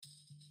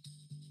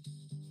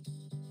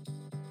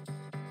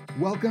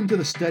Welcome to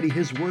the Study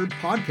His Word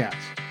podcast,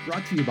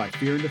 brought to you by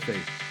Fear into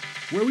Faith,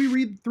 where we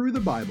read through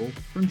the Bible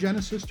from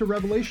Genesis to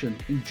Revelation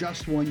in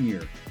just 1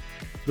 year.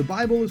 The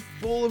Bible is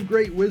full of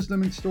great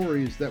wisdom and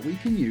stories that we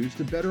can use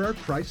to better our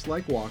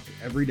Christ-like walk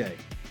every day.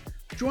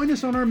 Join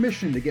us on our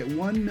mission to get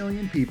 1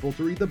 million people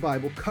to read the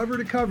Bible cover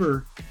to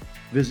cover.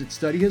 Visit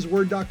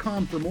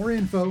studyhisword.com for more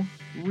info,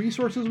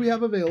 resources we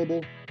have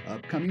available,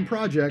 upcoming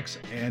projects,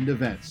 and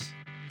events.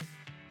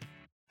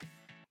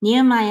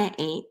 Nehemiah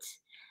 8.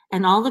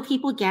 And all the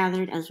people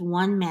gathered as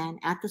one man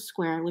at the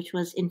square which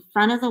was in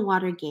front of the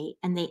water gate,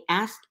 and they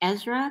asked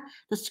Ezra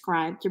the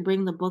scribe to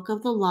bring the book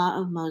of the law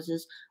of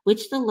Moses,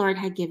 which the Lord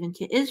had given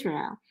to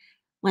Israel.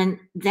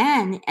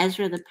 Then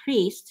Ezra the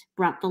priest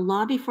brought the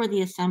law before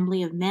the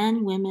assembly of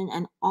men, women,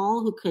 and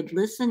all who could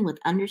listen with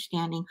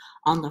understanding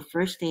on the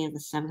first day of the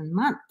seventh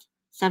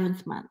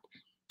month.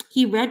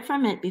 He read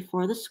from it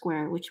before the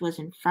square, which was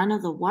in front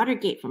of the water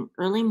gate from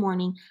early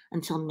morning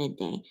until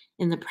midday,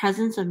 in the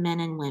presence of men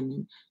and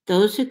women,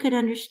 those who could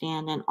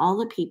understand, and all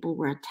the people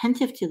were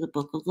attentive to the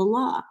book of the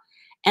law.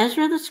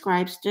 Ezra the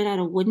scribe stood at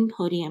a wooden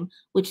podium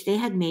which they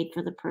had made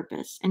for the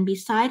purpose, and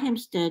beside him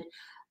stood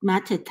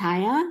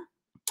Mattithiah,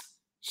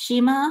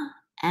 Shema,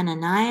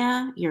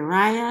 Ananiah,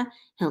 Uriah,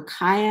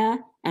 Hilkiah,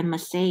 and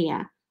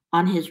Maaseiah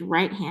on his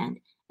right hand,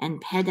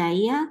 and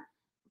Pedaiah,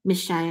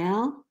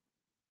 Mishael,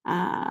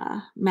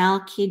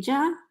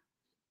 Malkijah,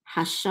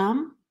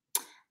 Hashum,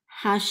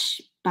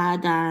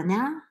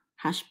 Hashbadana,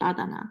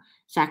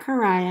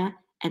 Zechariah,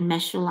 and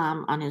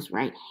Meshullam on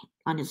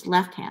his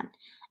left hand.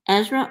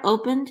 Ezra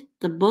opened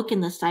the book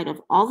in the sight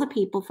of all the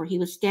people, for he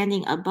was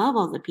standing above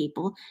all the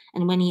people,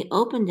 and when he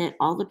opened it,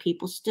 all the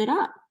people stood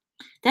up.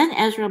 Then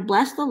Ezra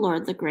blessed the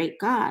Lord, the great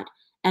God,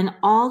 and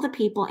all the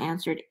people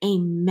answered,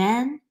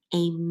 Amen,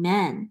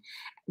 Amen.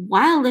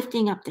 While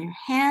lifting up their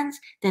hands,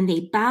 then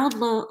they bowed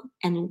low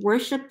and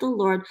worshiped the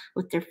Lord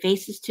with their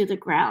faces to the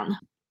ground.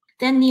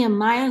 Then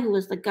Nehemiah, who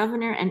was the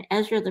governor, and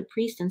Ezra the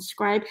priest and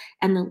scribe,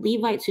 and the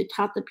Levites who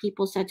taught the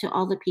people, said to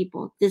all the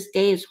people, This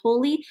day is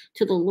holy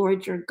to the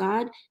Lord your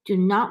God. Do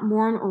not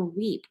mourn or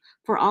weep.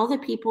 For all the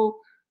people,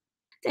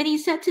 then he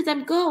said to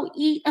them, Go,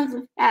 eat of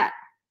the fat,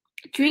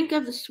 drink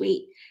of the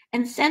sweet,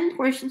 and send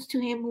portions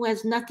to him who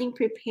has nothing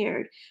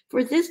prepared.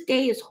 For this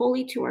day is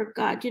holy to our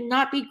God. Do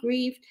not be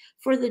grieved,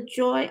 for the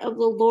joy of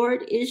the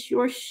Lord is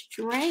your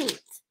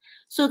strength.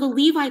 So the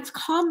Levites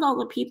calmed all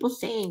the people,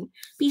 saying,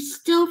 Be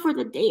still, for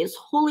the day is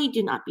holy.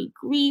 Do not be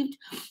grieved.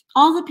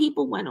 All the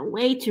people went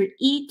away to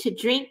eat, to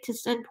drink, to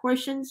send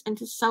portions, and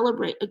to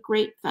celebrate a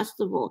great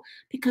festival,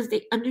 because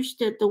they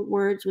understood the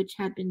words which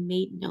had been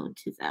made known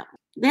to them.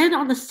 Then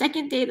on the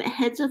second day, the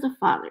heads of the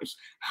fathers,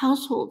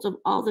 households of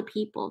all the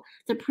people,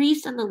 the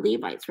priests and the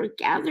Levites were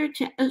gathered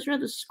to Ezra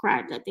the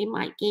scribe, that they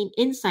might gain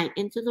insight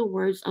into the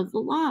words of the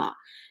law.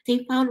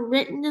 They found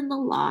written in the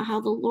law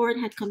how the Lord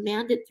had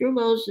commanded through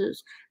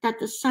Moses that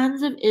the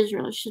sons of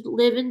Israel should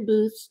live in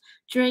booths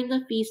during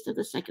the feast of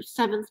the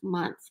seventh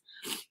month.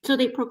 So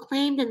they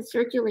proclaimed and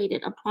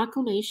circulated a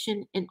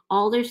proclamation in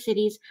all their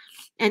cities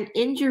and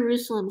in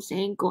Jerusalem,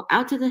 saying, Go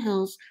out to the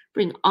hills,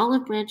 bring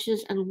olive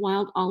branches and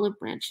wild olive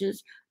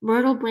branches,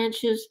 myrtle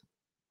branches,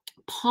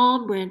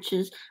 palm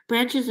branches,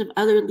 branches of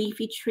other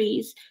leafy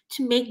trees,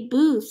 to make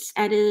booths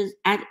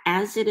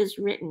as it is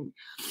written.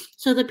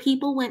 So the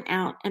people went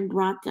out and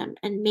brought them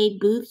and made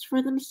booths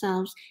for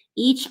themselves,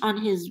 each on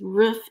his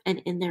roof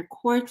and in their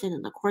courts and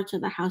in the courts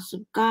of the house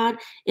of God,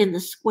 in the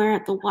square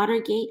at the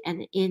water gate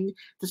and in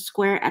the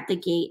square at the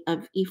gate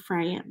of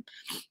Ephraim.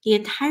 The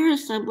entire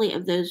assembly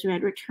of those who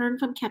had returned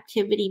from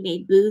captivity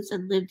made booths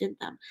and lived in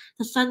them.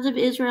 The sons of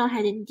Israel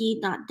had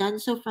indeed not done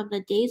so from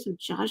the days of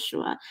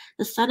Joshua,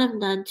 the son of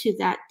Nun, to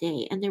that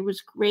day, and there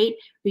was great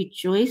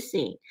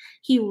rejoicing.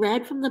 He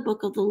read from the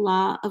book of the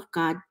law of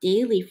God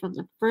daily from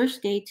the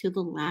first day to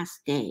the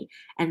last day,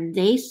 and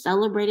they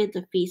celebrated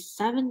the feast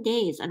 7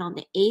 days, and on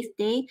the 8th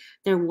day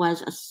there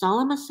was a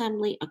solemn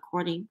assembly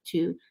according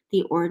to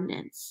the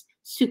ordinance.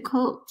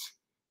 Sukkot,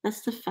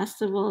 that's the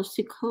festival of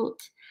Sukkot.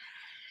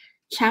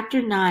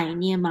 Chapter 9,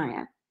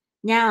 Nehemiah.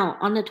 Now,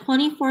 on the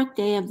 24th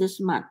day of this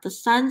month, the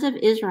sons of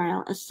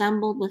Israel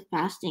assembled with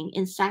fasting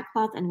in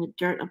sackcloth and with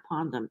dirt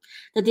upon them.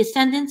 The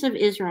descendants of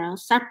Israel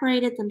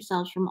separated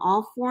themselves from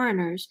all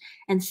foreigners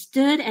and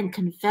stood and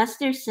confessed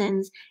their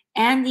sins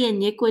and the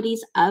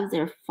iniquities of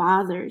their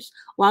fathers.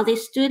 While they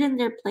stood in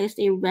their place,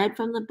 they read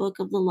from the book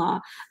of the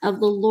law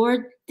of the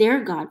Lord their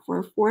God for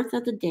a fourth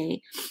of the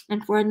day,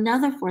 and for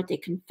another fourth they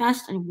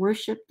confessed and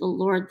worshiped the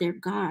Lord their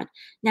God.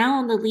 Now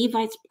on the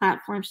Levites'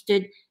 platform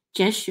stood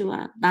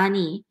Jeshua,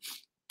 Bani,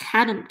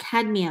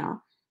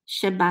 Kadmiel,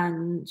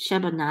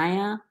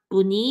 Shebaniah,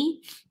 Buni,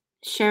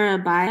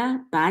 Sherebiah,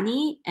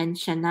 Bani, and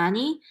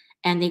Shanani,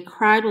 and they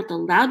cried with a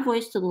loud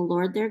voice to the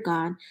Lord their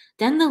God.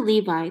 Then the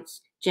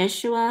Levites,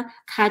 Jeshua,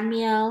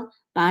 Kadmiel,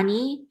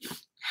 Bani,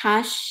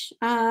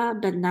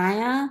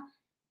 Hashabaniah,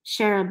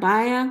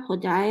 Sherebiah,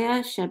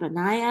 Hodiah,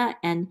 Shebaniah,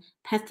 and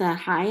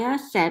Pethahiah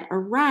said,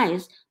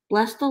 Arise,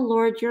 bless the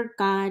Lord your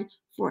God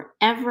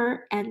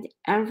forever and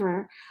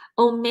ever.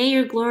 Oh, may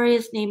your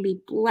glorious name be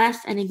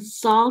blessed and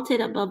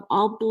exalted above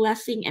all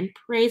blessing and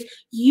praise.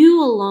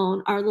 You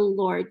alone are the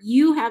Lord.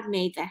 You have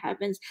made the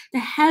heavens, the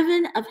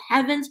heaven of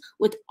heavens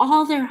with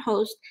all their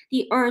host,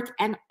 the earth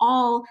and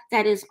all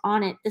that is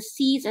on it, the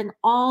seas and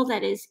all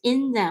that is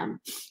in them.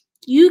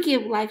 You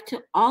give life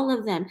to all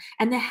of them,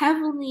 and the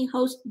heavenly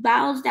host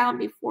bows down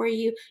before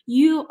you.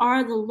 You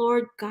are the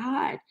Lord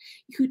God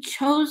who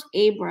chose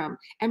Abram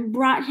and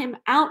brought him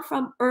out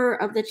from Ur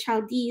of the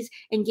Chaldees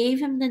and gave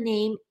him the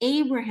name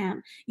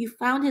Abraham. You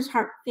found his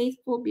heart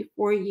faithful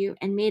before you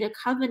and made a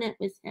covenant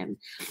with him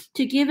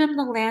to give him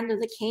the land of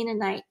the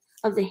Canaanite,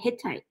 of the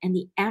Hittite, and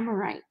the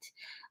Amorite,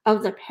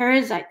 of the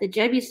Perizzite, the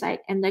Jebusite,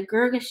 and the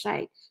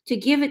Girgashite, to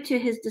give it to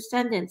his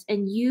descendants,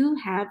 and you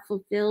have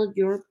fulfilled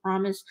your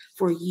promise,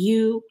 for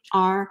you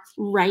are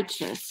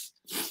righteous.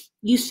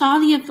 You saw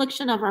the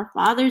affliction of our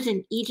fathers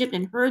in Egypt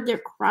and heard their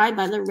cry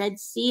by the Red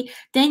Sea.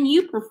 Then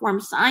you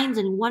performed signs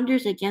and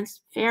wonders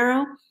against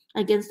Pharaoh,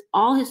 against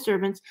all his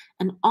servants,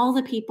 and all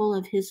the people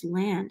of his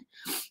land.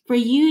 For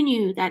you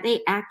knew that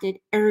they acted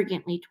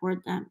arrogantly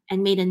toward them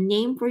and made a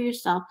name for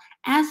yourself,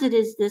 as it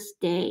is this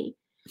day.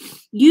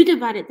 You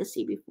divided the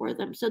sea before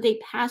them, so they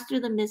passed through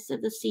the midst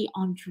of the sea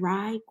on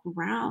dry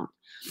ground.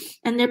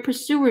 And their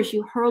pursuers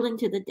you hurled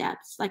into the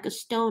depths, like a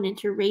stone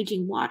into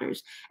raging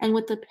waters. And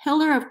with the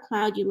pillar of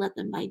cloud you led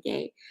them by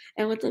day,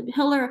 and with the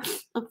pillar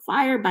of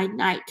fire by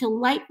night, to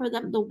light for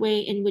them the way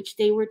in which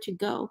they were to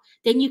go.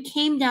 Then you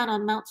came down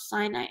on Mount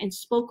Sinai and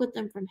spoke with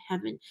them from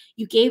heaven.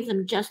 You gave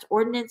them just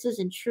ordinances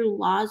and true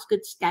laws,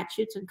 good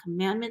statutes and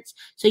commandments.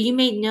 So you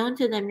made known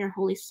to them your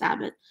holy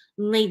Sabbath,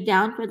 and laid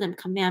down for them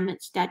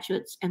commandments,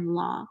 statutes, and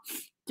law.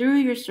 Through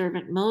your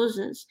servant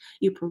Moses,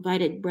 you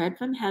provided bread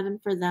from heaven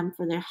for them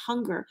for their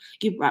hunger.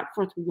 You brought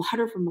forth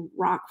water from a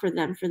rock for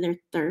them for their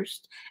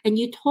thirst. And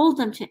you told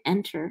them to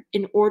enter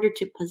in order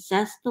to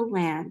possess the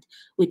land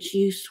which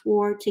you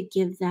swore to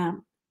give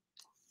them.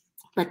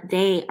 But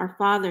they, our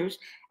fathers,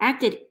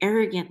 acted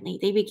arrogantly.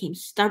 They became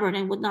stubborn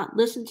and would not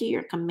listen to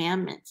your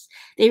commandments.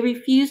 They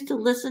refused to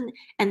listen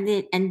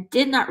and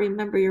did not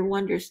remember your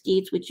wondrous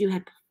deeds which you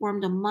had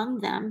performed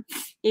among them.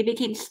 They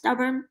became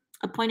stubborn,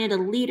 appointed a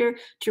leader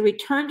to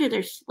return to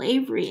their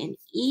slavery in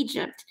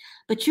Egypt.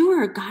 But you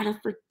are a God of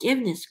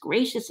forgiveness,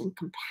 gracious and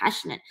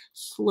compassionate,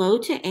 slow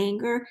to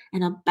anger,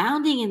 and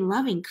abounding in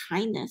loving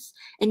kindness.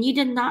 And you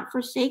did not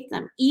forsake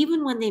them,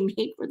 even when they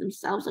made for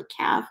themselves a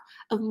calf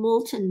of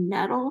molten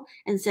metal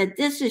and said,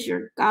 "This is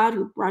your God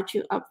who brought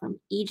you up from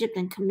Egypt,"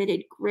 and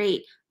committed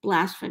great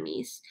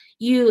blasphemies.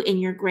 You, in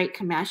your great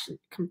compassion,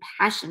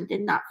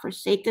 did not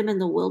forsake them in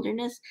the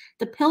wilderness.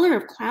 The pillar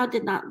of cloud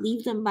did not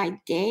leave them by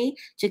day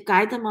to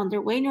guide them on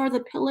their way, nor the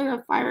pillar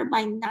of fire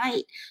by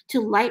night to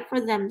light for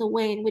them the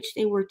way in which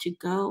they were to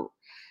go.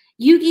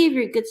 You gave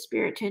your good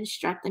spirit to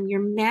instruct them. Your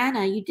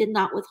manna you did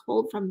not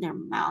withhold from their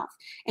mouth,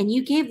 and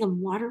you gave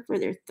them water for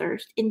their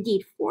thirst.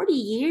 Indeed, 40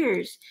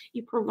 years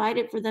you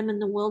provided for them in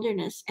the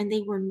wilderness, and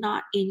they were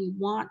not in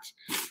want.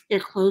 Their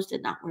clothes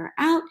did not wear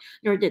out,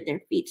 nor did their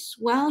feet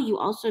swell. You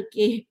also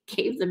gave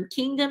them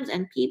kingdoms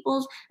and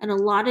peoples and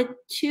allotted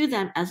to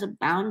them as a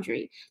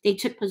boundary. They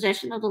took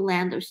possession of the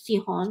land of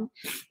Sihon,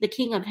 the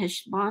king of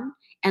Heshbon,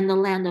 and the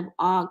land of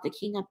Og, the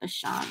king of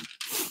Bashan.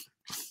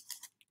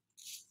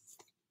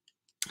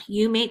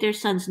 You made their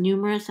sons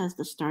numerous as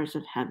the stars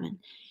of heaven.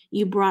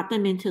 You brought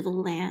them into the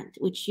land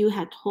which you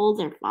had told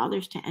their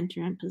fathers to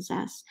enter and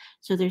possess.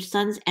 So their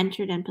sons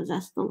entered and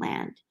possessed the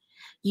land.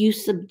 You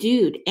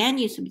subdued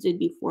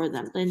before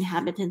them the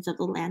inhabitants of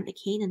the land, the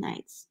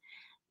Canaanites.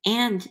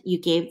 And you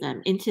gave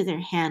them into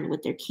their hand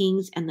with their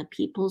kings and the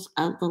peoples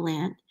of the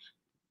land,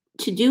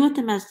 to do with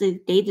them as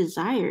they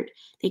desired.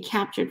 They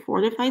captured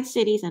fortified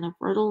cities and a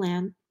fertile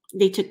land.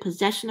 They took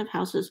possession of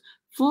houses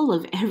full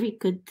of every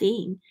good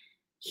thing,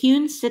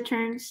 hewn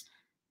cisterns,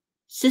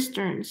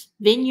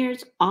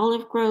 vineyards,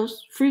 olive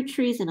groves, fruit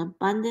trees in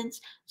abundance.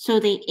 So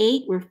they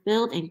ate, were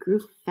filled, and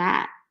grew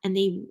fat, and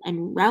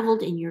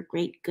reveled in your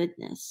great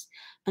goodness.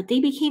 But they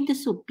became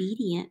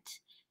disobedient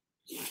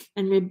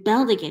and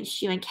rebelled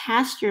against you, and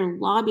cast your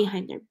law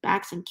behind their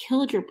backs, and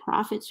killed your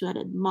prophets who had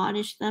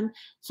admonished them,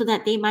 so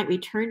that they might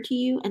return to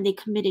you, and they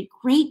committed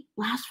great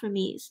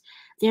blasphemies.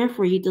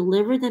 Therefore you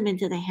delivered them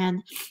into the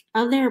hand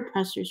of their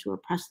oppressors who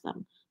oppressed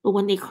them. But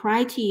when they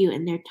cried to you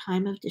in their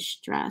time of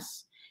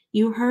distress,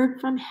 you heard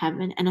from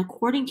heaven, and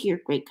according to your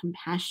great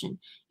compassion,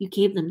 you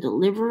gave them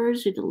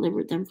deliverers who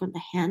delivered them from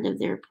the hand of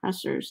their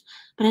oppressors.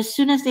 But as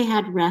soon as they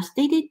had rest,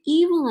 they did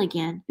evil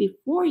again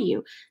before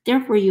you.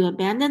 Therefore you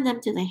abandoned them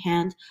to the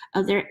hand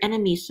of their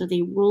enemies, so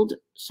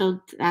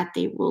that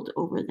they ruled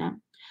over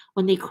them.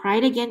 When they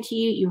cried again to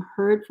you, you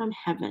heard from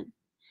heaven.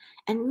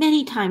 And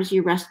many times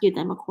you rescued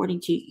them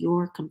according to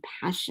your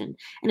compassion,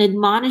 and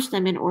admonished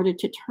them in order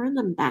to turn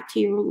them back to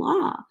your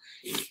law.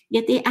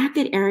 Yet they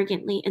acted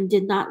arrogantly and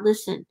did not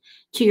listen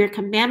to your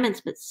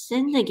commandments, but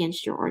sinned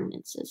against your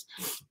ordinances,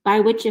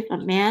 by which if a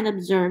man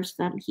observes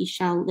them, he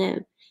shall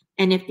live.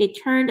 And if they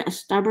turned a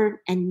stubborn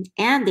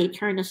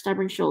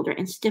shoulder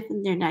and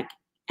stiffened their neck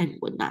and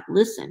would not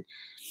listen,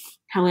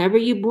 However,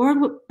 you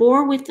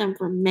bore with them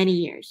for many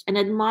years and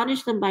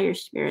admonished them by your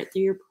Spirit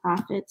through your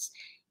prophets,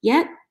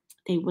 yet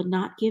they would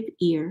not give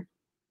ear.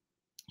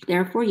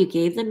 Therefore, you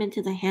gave them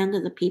into the hand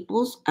of the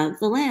peoples of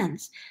the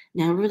lands.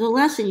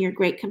 Nevertheless, in your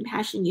great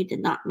compassion, you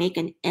did not make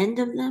an end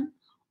of them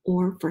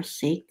or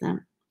forsake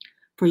them.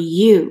 For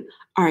you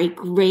are a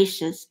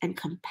gracious and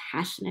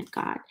compassionate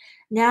God.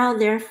 Now,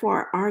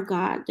 therefore, our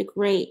God, the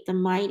great, the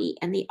mighty,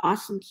 and the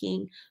awesome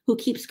King, who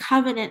keeps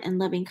covenant and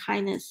loving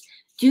kindness,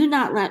 do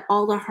not let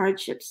all the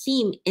hardships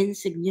seem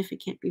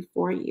insignificant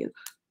before you,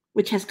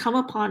 which has come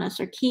upon us,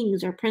 our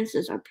kings, our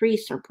princes, our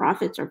priests, our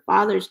prophets, our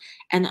fathers,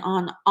 and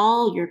on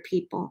all your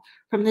people,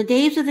 from the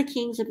days of the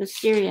kings of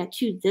Assyria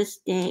to this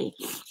day.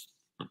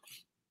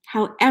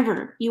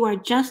 However, you are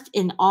just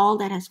in all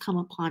that has come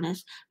upon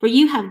us, for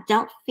you have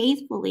dealt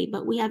faithfully,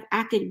 but we have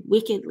acted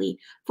wickedly.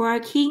 For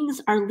our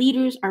kings, our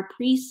leaders, our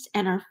priests,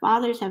 and our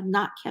fathers have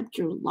not kept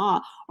your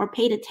law or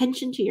paid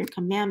attention to your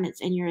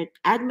commandments and your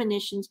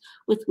admonitions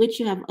with which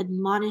you have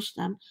admonished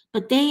them.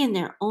 But they in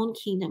their own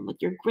kingdom, with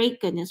your great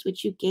goodness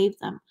which you gave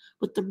them,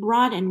 with the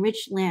broad and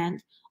rich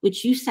land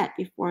which you set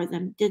before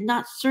them, did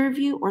not serve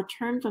you or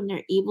turn from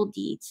their evil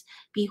deeds.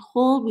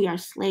 Behold, we are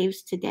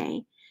slaves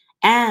today.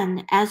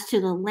 And as to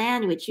the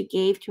land which you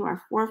gave to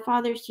our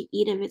forefathers to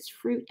eat of its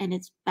fruit and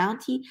its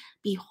bounty,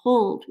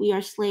 behold, we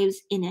are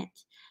slaves in it.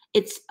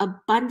 Its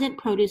abundant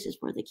produce is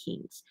for the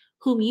kings,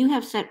 whom you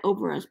have set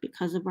over us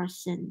because of our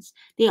sins.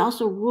 They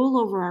also rule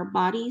over our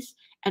bodies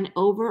and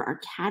over our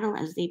cattle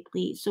as they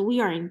please. So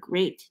we are in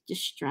great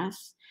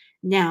distress.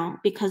 Now,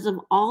 because of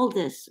all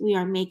this, we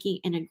are making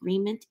an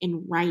agreement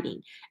in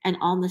writing, and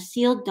on the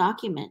sealed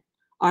document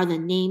are the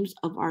names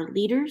of our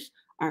leaders,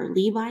 our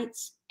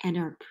Levites, and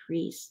our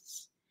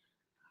priests.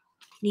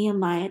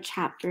 Nehemiah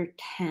chapter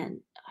 10.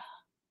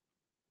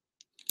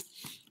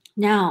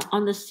 Now,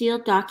 on the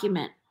sealed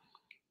document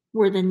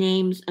were the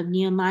names of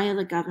Nehemiah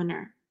the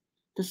governor,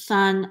 the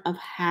son of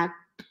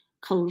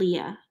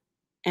Hakaliah,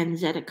 and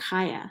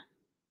Zedekiah,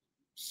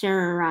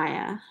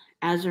 Seraiah,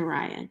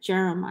 Azariah,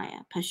 Jeremiah,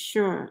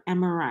 Pashur,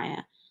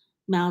 Amariah,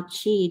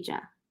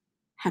 Malchijah,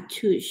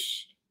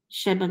 Hattush,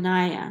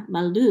 Shebaniah,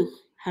 Maluch,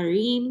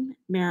 Harim,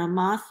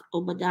 Meremoth,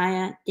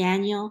 Obadiah,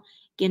 Daniel,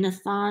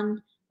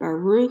 Ginnathon,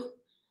 Baruch,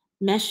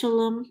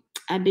 Meshullam,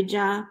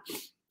 Abijah,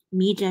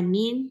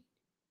 Mijamin,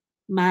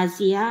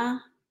 Maziah,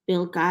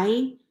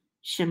 Bilgai,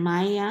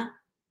 Shemaiah.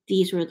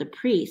 These were the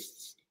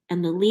priests.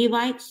 And the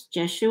Levites,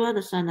 Jeshua,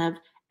 the son of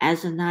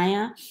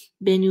Azaniah,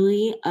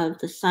 Binui of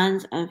the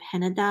sons of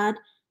Henadad,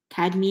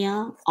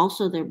 Kadmiel,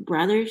 also their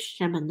brothers,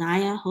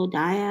 Shebaniah,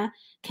 Hodiah,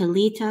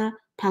 Kelita,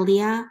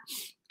 Peliah,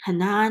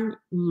 Hanan,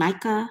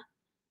 Micah,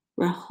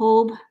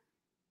 Rehob,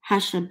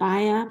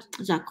 Hashabiah,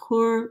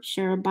 Zakur,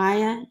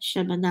 Sherebiah,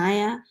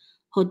 Shebaniah,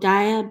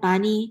 Hodiah,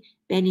 Bani,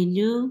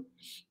 Beninu,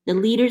 the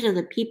leaders of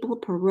the people,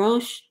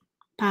 Parosh,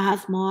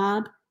 Pahath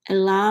Moab,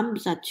 Elam,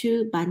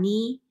 Zatu,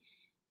 Bani,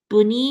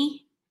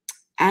 Buni,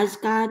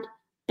 Asgad,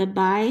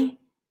 Bebai,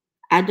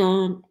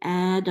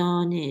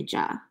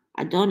 Adonijah,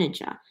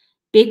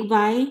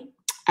 Bigvai,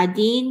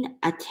 Adin,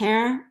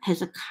 Ater,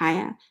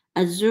 Hezekiah,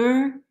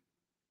 Azur,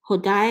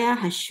 Hodiah,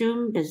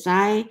 Hashum,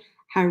 Bezai,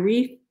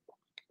 Harif,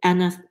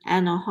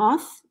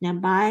 Anahoth,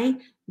 Nabai,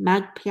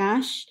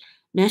 Magpiash,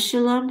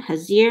 Meshullam,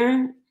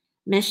 Hazir,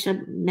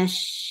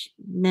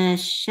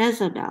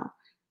 Meshezabel,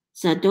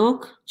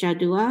 Zadok,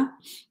 Jadua,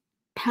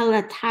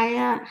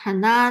 Pelatiah,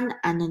 Hanan,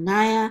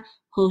 Ananiah,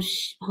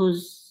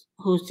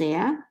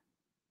 Hosea,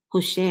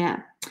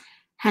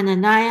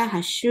 Hananiah,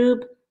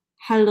 Hashub,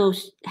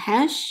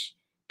 Halohesh,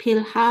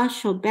 Pilha,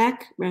 Shobek,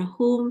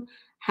 Rehum,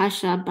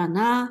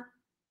 Hashabana,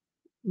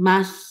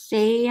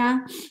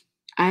 Maaseiah,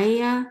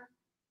 Aya,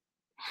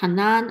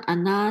 Hanan,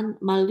 Anan,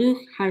 Maluch,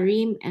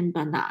 Harim, and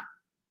Banah.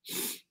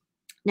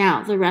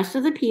 Now, the rest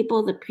of the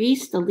people, the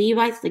priests, the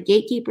Levites, the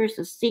gatekeepers,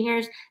 the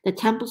singers, the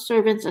temple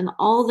servants, and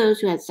all those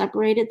who had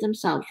separated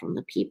themselves from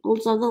the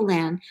peoples of the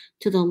land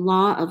to the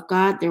law of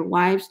God, their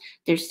wives,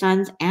 their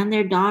sons, and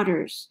their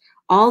daughters,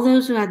 all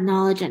those who had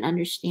knowledge and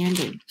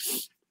understanding,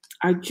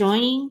 are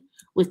joining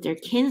with their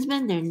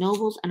kinsmen, their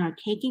nobles, and are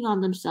taking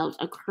on themselves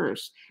a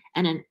curse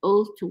and an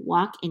oath to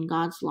walk in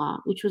God's law,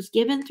 which was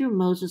given through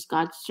Moses,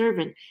 God's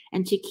servant,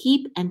 and to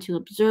keep and to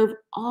observe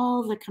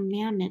all the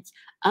commandments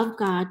of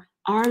God,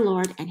 our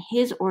Lord, and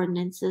his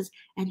ordinances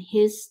and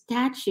his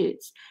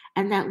statutes,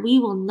 and that we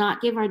will not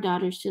give our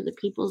daughters to the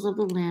peoples of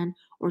the land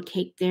or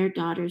take their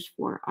daughters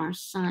for our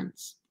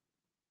sons.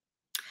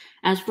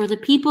 As for the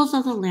peoples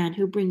of the land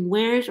who bring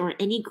wares or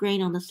any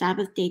grain on the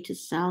Sabbath day to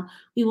sell,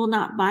 we will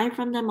not buy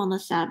from them on the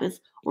Sabbath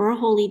or a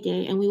holy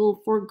day, and we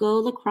will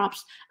forego the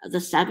crops of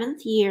the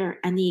seventh year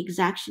and the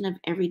exaction of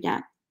every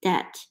debt.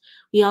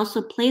 We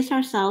also place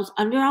ourselves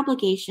under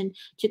obligation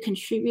to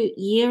contribute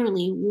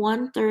yearly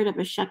 1/3 of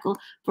a shekel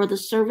for the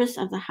service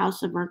of the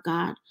house of our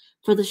God,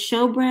 for the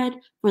showbread,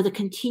 for the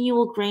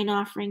continual grain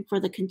offering, for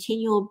the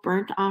continual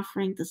burnt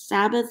offering, the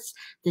Sabbaths,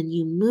 the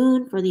new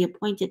moon, for the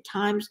appointed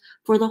times,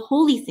 for the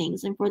holy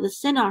things, and for the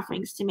sin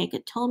offerings to make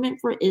atonement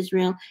for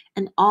Israel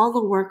and all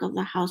the work of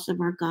the house of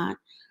our God.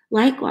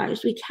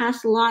 Likewise, we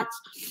cast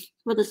lots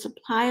for the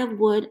supply of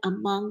wood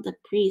among the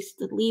priests,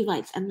 the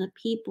Levites, and the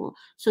people,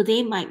 so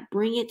they might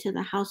bring it to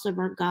the house of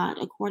our God,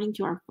 according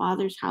to our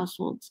fathers'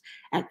 households,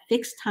 at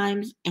fixed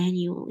times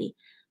annually,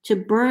 to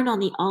burn on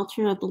the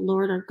altar of the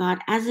Lord our God,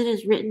 as it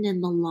is written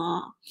in the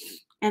law,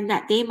 and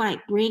that they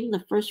might bring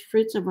the first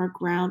fruits of our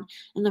ground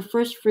and the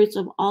first fruits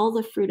of all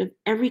the fruit of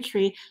every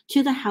tree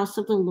to the house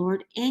of the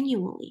Lord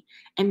annually,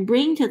 and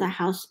bring to the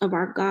house of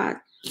our God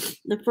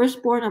the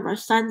firstborn of our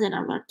sons and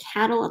of our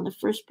cattle, and the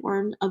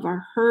firstborn of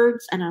our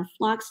herds and our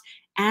flocks,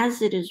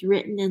 as it is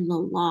written in the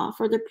law,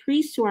 for the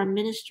priests who are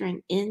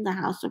ministering in the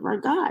house of our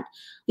God.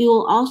 We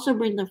will also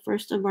bring the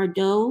first of our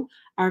dough,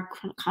 our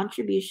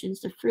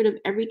contributions, the fruit of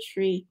every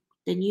tree,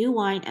 the new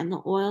wine and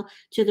the oil,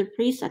 to the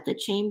priests at the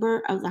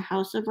chamber of the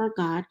house of our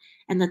God,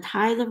 and the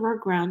tithe of our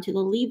ground to the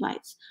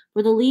Levites.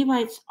 For the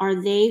Levites are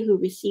they who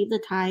receive the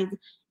tithe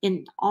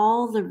in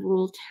all the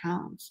rural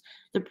towns.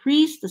 The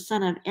priest, the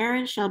son of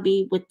Aaron, shall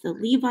be with the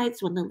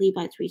Levites when the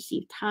Levites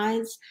receive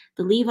tithes.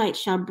 The Levites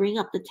shall bring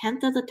up the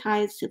tenth of the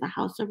tithes to the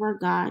house of our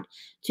God,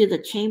 to the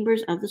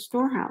chambers of the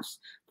storehouse.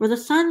 For the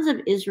sons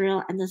of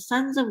Israel and the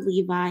sons of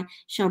Levi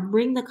shall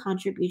bring the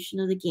contribution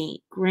of the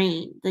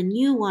grain, the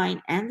new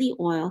wine, and the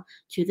oil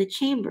to the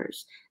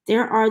chambers.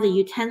 There are the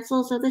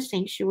utensils of the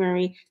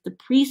sanctuary, the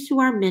priests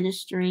who are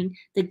ministering,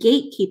 the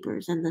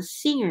gatekeepers, and the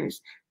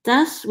singers.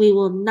 Thus we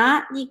will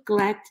not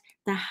neglect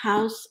the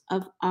house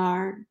of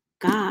our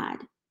God.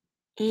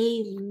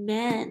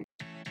 Amen.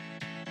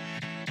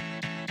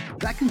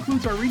 That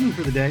concludes our reading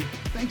for the day.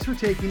 Thanks for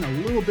taking a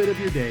little bit of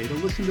your day to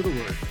listen to the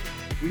Word.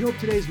 We hope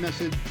today's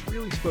message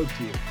really spoke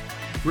to you.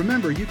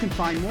 Remember, you can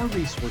find more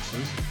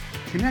resources,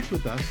 connect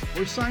with us,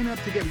 or sign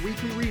up to get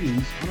weekly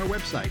readings on our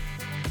website,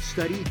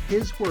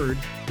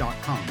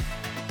 studyhisword.com.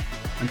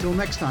 Until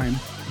next time,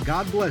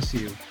 God bless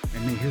you,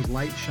 and may His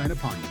light shine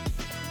upon you.